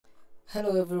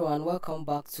Hello everyone, welcome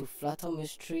back to Flutter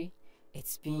Mystery.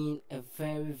 It's been a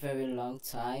very long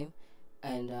time,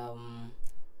 and I'm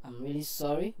really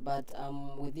sorry, but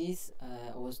with this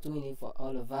I was doing it for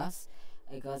all of us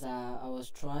because I was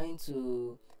trying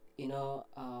to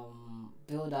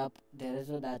build up the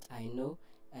little that I know,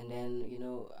 and then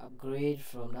upgrade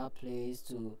from that place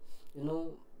to you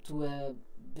know to a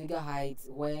bigger height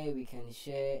where we can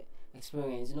share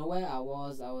experience. Where I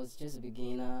was just a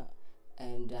beginner,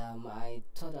 and I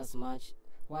thought as much,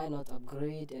 why not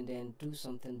upgrade and then do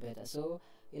something better. So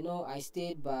I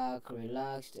stayed back,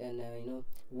 relaxed, and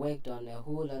worked on a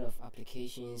whole lot of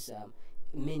applications,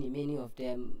 many of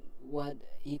them, what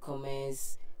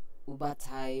e-commerce, Uber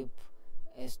type,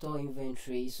 store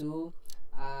inventory. So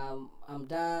I'm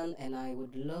done, and I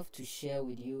would love to share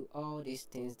with you all these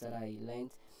things that I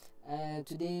learned.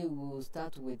 Today we'll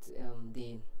start with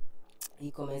the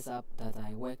e-commerce app that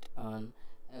I worked on,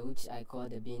 which I call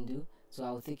the Bindu. So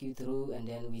I'll take you through, and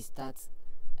then we start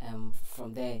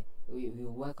from there. We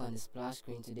will work on the splash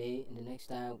screen today, and the next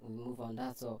time we move on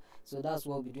that. So that's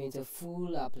what we'll be doing. It's a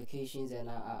full applications, and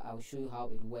I'll show you how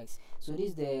it works. So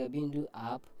this is the Bindu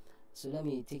app. So let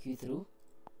me take you through.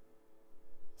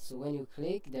 So when you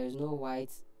click, there is no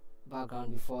white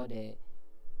background before the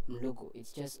logo.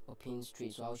 It's just open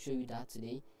straight. So I'll show you that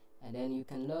today, and then you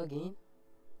can log in,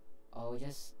 or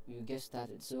just you get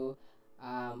started. So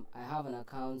I have an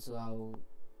account, so I'll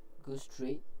go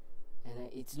straight,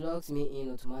 and it logs me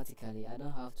in automatically. I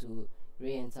don't have to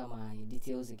re-enter my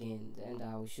details again, and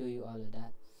I'll show you all of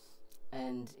that.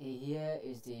 And here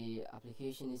is the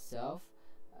application itself,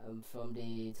 from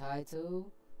the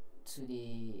title to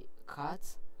the cart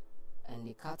and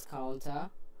the cart counter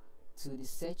to the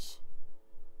search,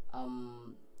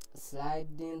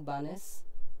 sliding banners.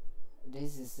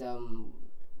 This is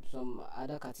some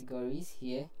other categories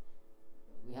here.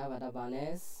 We have other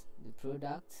banners, the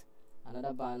product,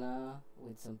 another banner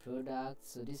with some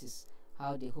products. So this is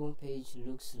how the home page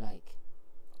looks like,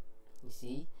 you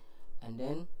see. And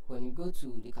then when you go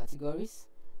to the categories,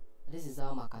 this is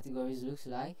how my categories looks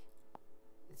like.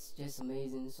 It's just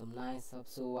amazing, some nice stuff.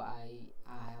 So I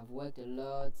have worked a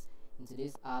lot into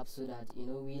this app so that we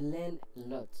learn a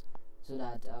lot, so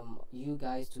that you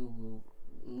guys too will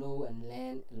know and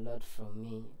learn a lot from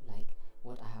me, like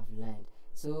what I have learned.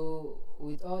 So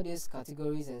with all these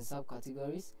categories and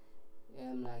subcategories,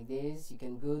 like this, you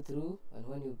can go through, and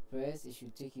when you press, it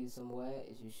should take you somewhere.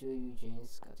 It should show you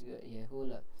jeans category. Yeah,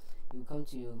 hold up. You come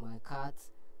to my cart.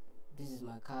 This is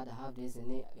my card. I have this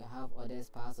in it. I have others,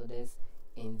 past others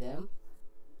in them.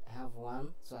 I have one,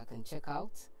 so I can check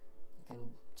out. I can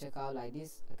check out like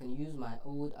this. I can use my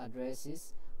old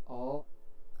addresses, or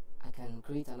I can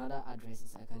create another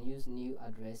addresses. I can use new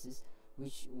addresses,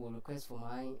 which will request for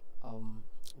my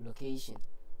location.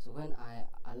 So when I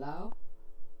allow,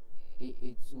 it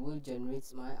will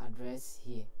generate my address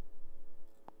here.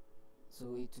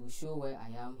 So it will show where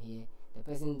I am here. The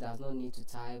person does not need to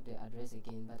type the address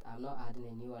again, but I'm not adding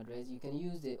a new address. You can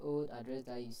use the old address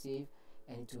that you save,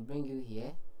 and it will bring you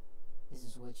here. This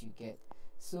is what you get.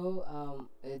 So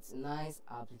it's a nice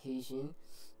application.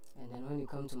 And then when you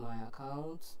come to my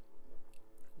account,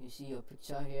 you see your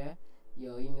picture here,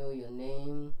 your email, your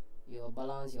name, your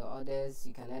balance, your orders.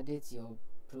 You can edit your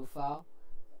profile.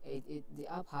 The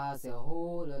app has a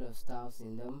whole lot of stuffs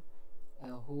in them, a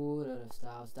whole lot of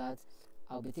stuffs that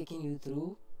I'll be taking you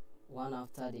through one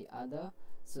after the other,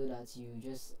 so that you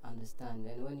just understand.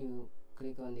 And when you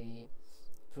click on the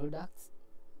product,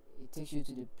 it takes you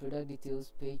to the product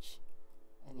details page,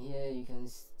 and here you can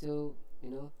still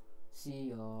see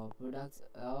your product,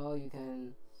 or you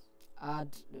can add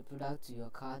the product to your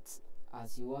cart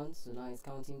as you want. So now it's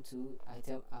counting to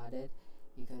item added.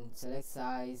 You can select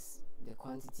size, the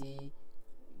quantity,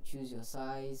 choose your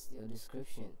size, your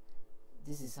description.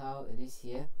 This is how it is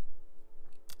here.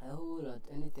 A whole lot,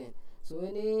 anything. So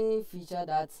any feature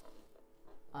that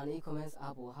an e-commerce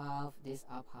app will have, this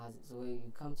app has it. So you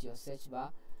come to your search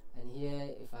bar, and here,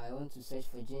 if I want to search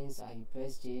for jeans, I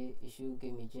press J, it should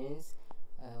give me jeans.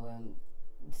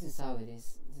 This is how it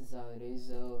is. This is how it is.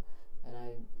 So,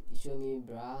 and it show me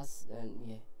bras, and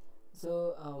yeah.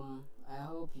 So I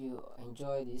hope you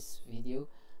enjoy this video.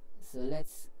 So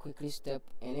let's quickly step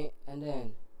in it and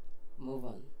then move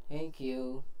on. Thank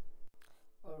you.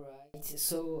 Alright,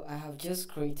 so I have just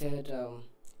created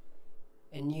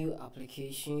a new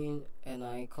application, and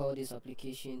I call this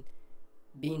application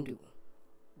Bindu,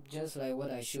 just like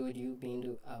what I showed you,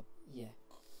 Bindu app. Yeah,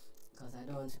 because I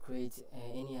don't want to create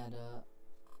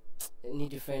any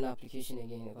different application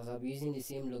again, because I'll be using the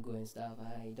same logo and stuff.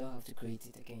 I don't have to create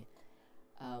it again.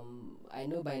 I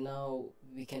know by now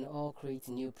we can all create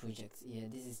new projects. Yeah,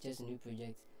 this is just a new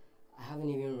project. I haven't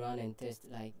even run and test,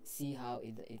 like, see how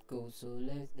it goes. So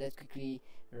let's quickly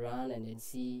run and then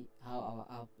see how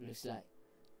our app looks like.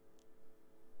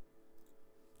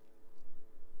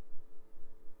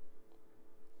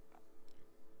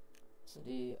 So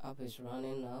the app is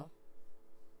running now.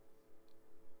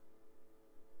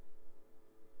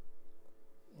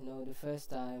 You know, the first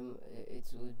time it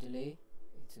will delay.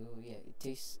 It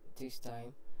takes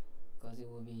time because it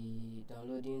will be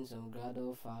downloading some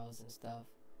Gradle files and stuff.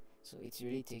 So it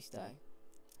really takes time.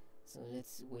 So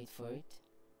let's wait for it.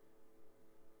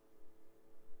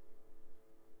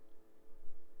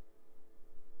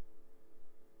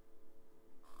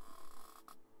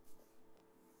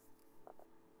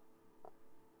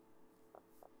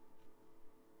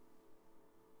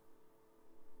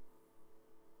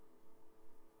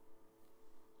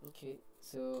 Okay,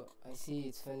 so I see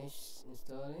it's finished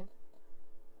installing.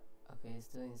 Okay, it's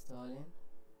still installing.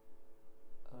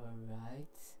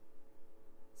 Alright,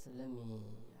 so let me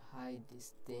hide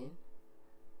this thing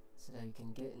so that you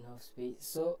can get enough space.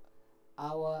 So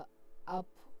our app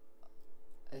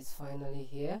is finally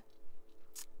here,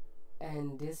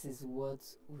 and this is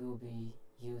what we'll be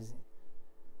using.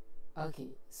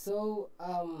 Okay, so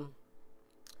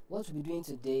what we'll be doing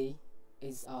today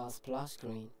is our splash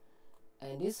screen.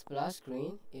 And this splash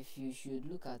screen, if you should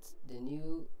look at the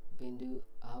new Bindu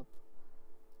app,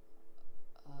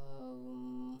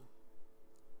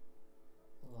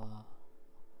 wow,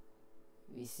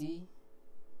 we see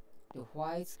the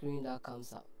white screen that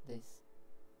comes out.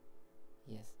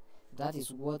 Yes, that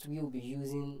is what we will be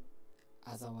using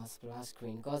as our splash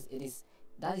screen, because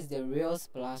that is the real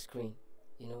splash screen,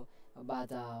 you know.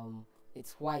 But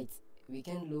it's white. We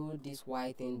can load this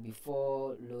white thing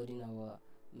before loading our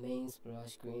main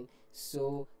splash screen,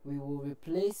 so we will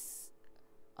replace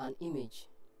an image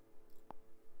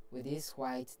with this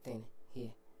white thing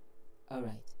here.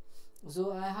 Alright,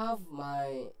 so I have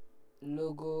my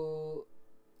logo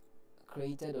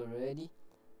created already.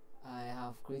 I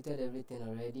have created everything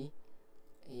already.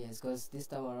 Yes, because this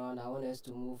time around I want us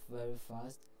to move very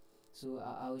fast. So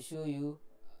I will show you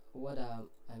what I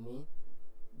mean.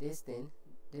 This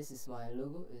is my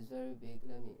logo. It's very big.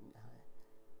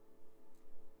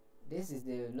 This is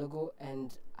the logo,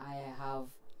 and I have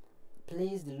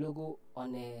placed the logo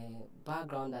on a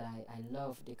background that I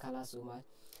love the color so much.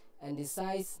 And the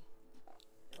size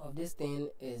of this thing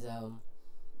is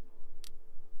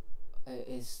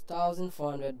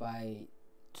 1400 by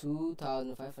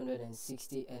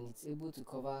 2560, and it's able to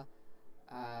cover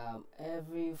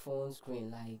every phone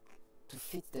screen, like, to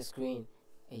fit the screen.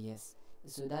 Yes,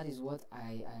 so that is what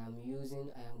I am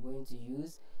going to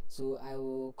use. So I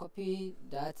will copy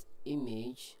that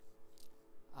image.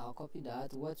 I'll copy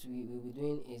that. What we will be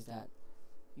doing is that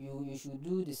you should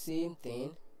do the same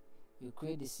thing. You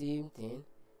create the same thing,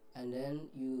 and then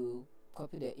you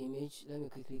copy the image. Let me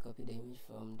quickly copy the image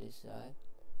from this side.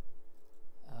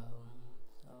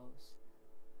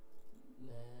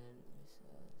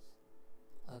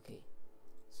 Okay,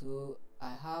 so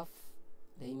I have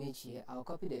the image here. I'll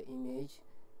copy the image,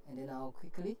 and then I'll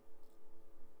quickly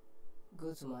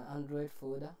go to my Android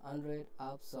folder, Android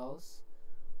app source,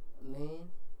 main,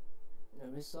 the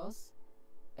resource,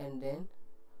 and then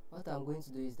what I'm going to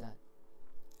do is that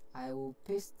I will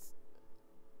paste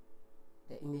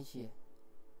the image here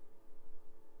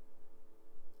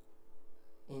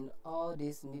in all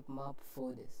these map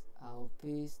folders. I'll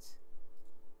paste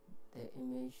the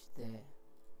image there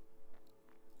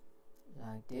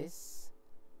like this.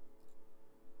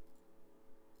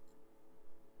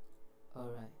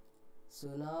 Alright, so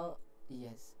now,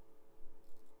 yes,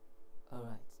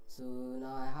 alright, so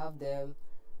now I have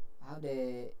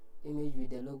the image with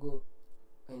the logo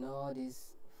in all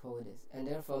these folders, and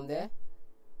then from there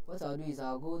what I'll do is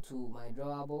I'll go to my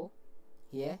drawable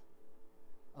here.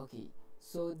 Okay,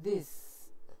 so this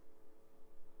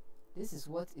is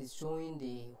what is showing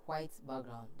the white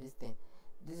background.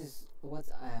 This is what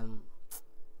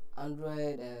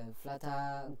Android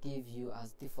Flutter gave you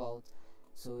as default.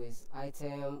 So it's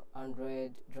item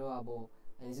Android drawable,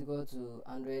 and it's equal to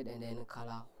Android and then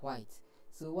color white.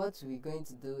 So what we're going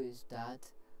to do is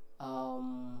that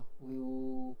we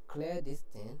will clear this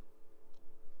thing,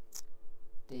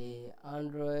 the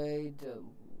Android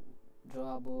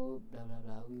drawable blah blah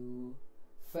blah. We will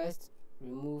first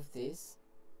remove this.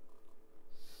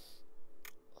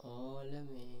 Oh, let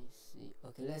me see.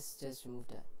 Okay, let's just remove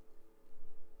that.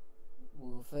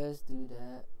 We'll first do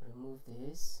that. Remove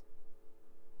this.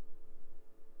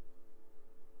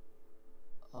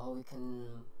 Or we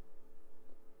can,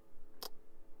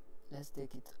 let's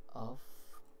take it off.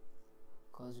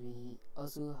 because we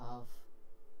also have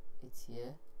it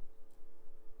here.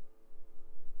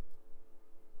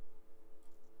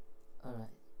 Alright,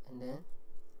 and then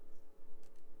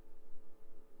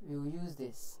we'll use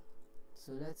this.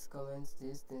 So let's comment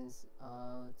these things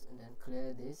out and then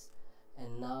clear this,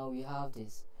 and now we have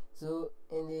this. So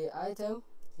in the item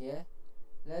here,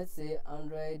 let's say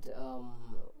Android,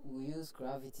 we use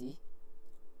gravity.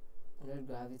 Android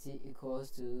gravity equals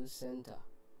to center.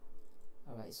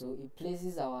 Alright, so it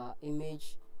places our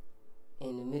image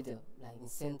in the middle, like in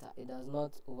center. It does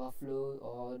not overflow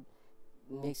or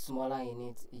make smaller in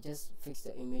it. It just fix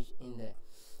the image in there.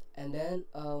 And then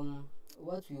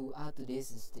what we will add to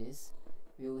this is this.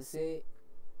 We will say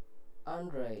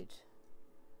Android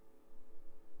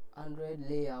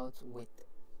layout width.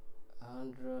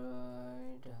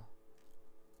 Android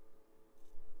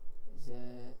is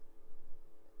a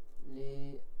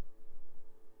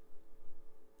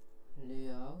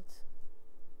layout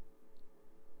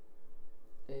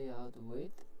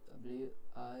width, width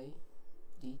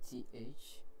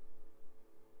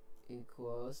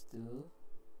equals to,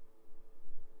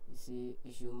 you see,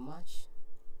 it should match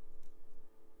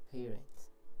parent.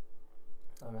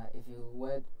 Alright, if you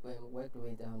worked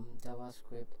with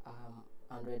JavaScript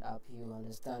Android app, you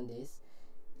understand this,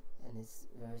 and it's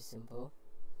very simple.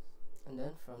 And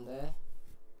then from there,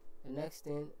 the next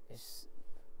thing is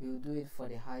we'll do it for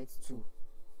the height too.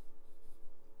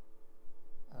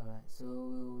 Alright, so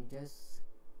we'll just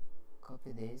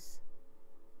copy this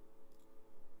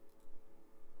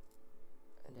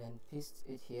and then paste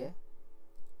it here.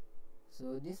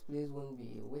 So this place won't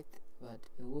be width, but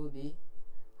it will be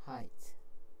height,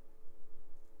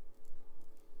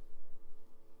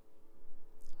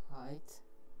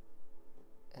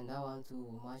 and that one too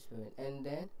will match parent. And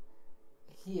then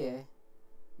here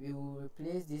we will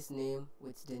replace this name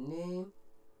with the name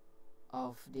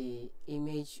of the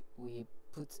image we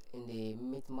put in the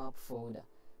bitmap folder,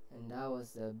 and that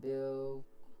was the build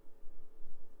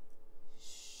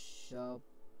shop,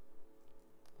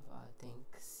 I think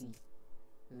C.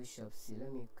 Build shop C.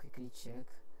 Let me quickly check.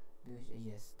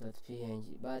 Yes,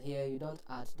 .png, but here you don't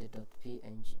add the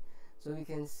 .png. So we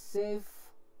can save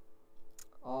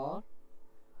all,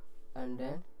 and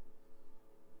then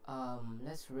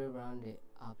let's rerun the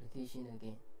application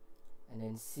again and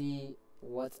then see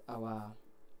what our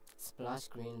splash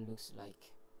screen looks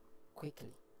like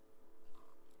quickly.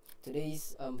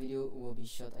 Today's video will be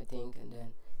short, I think, and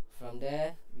then from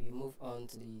there we move on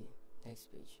to the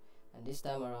next page. And this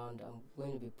time around I'm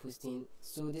going to be posting.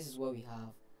 So this is what we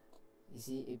have. You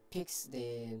see, it picks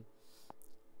the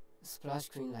splash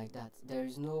screen like that. There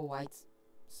is no white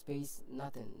space,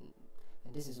 nothing.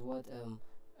 And this is what a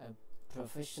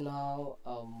professional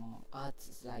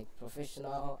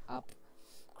professional app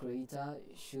creator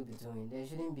should be doing. There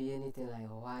shouldn't be anything like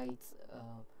white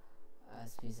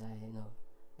space. I know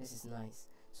this is nice.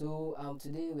 So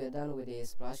today we're done with the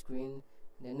splash screen.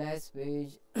 The next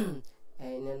page and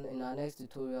then in our next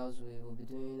tutorials we will be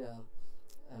doing the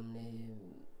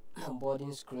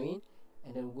onboarding screen,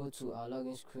 and then go to our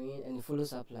login screen, and it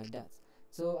follows up like that.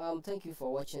 So thank you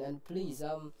for watching, and please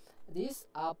this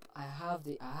app, I have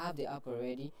the app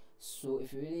already. So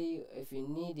if you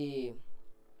need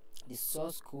the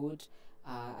source code,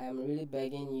 I am really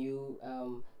begging you.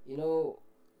 You know,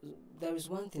 there is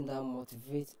one thing that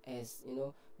motivates us. You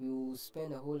know, we will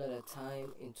spend a whole lot of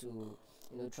time into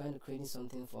trying to create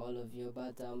something for all of you,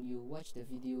 but you watch the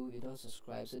video, you don't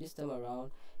subscribe. So this time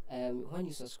around, when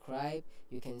you subscribe,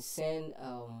 you can send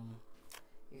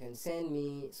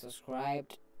me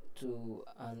subscribed to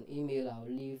an email I'll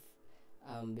leave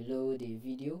below the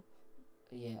video.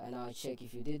 Yeah, and I'll check.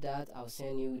 If you did that, I'll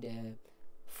send you the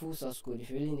full source code if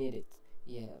you really need it.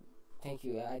 Yeah, thank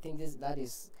you. I think that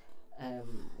is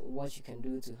what you can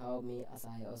do to help me, as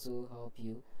I also help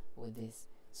you with this.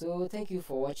 So thank you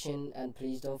for watching, and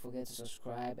please don't forget to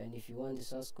subscribe. And if you want the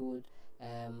source code,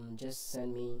 just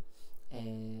send me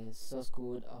a source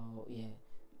code or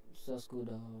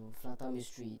Flutter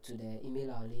mystery to the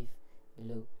email I'll leave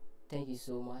below. Thank you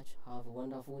so much. Have a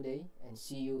wonderful day, and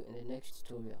see you in the next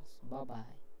tutorials. Bye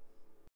bye.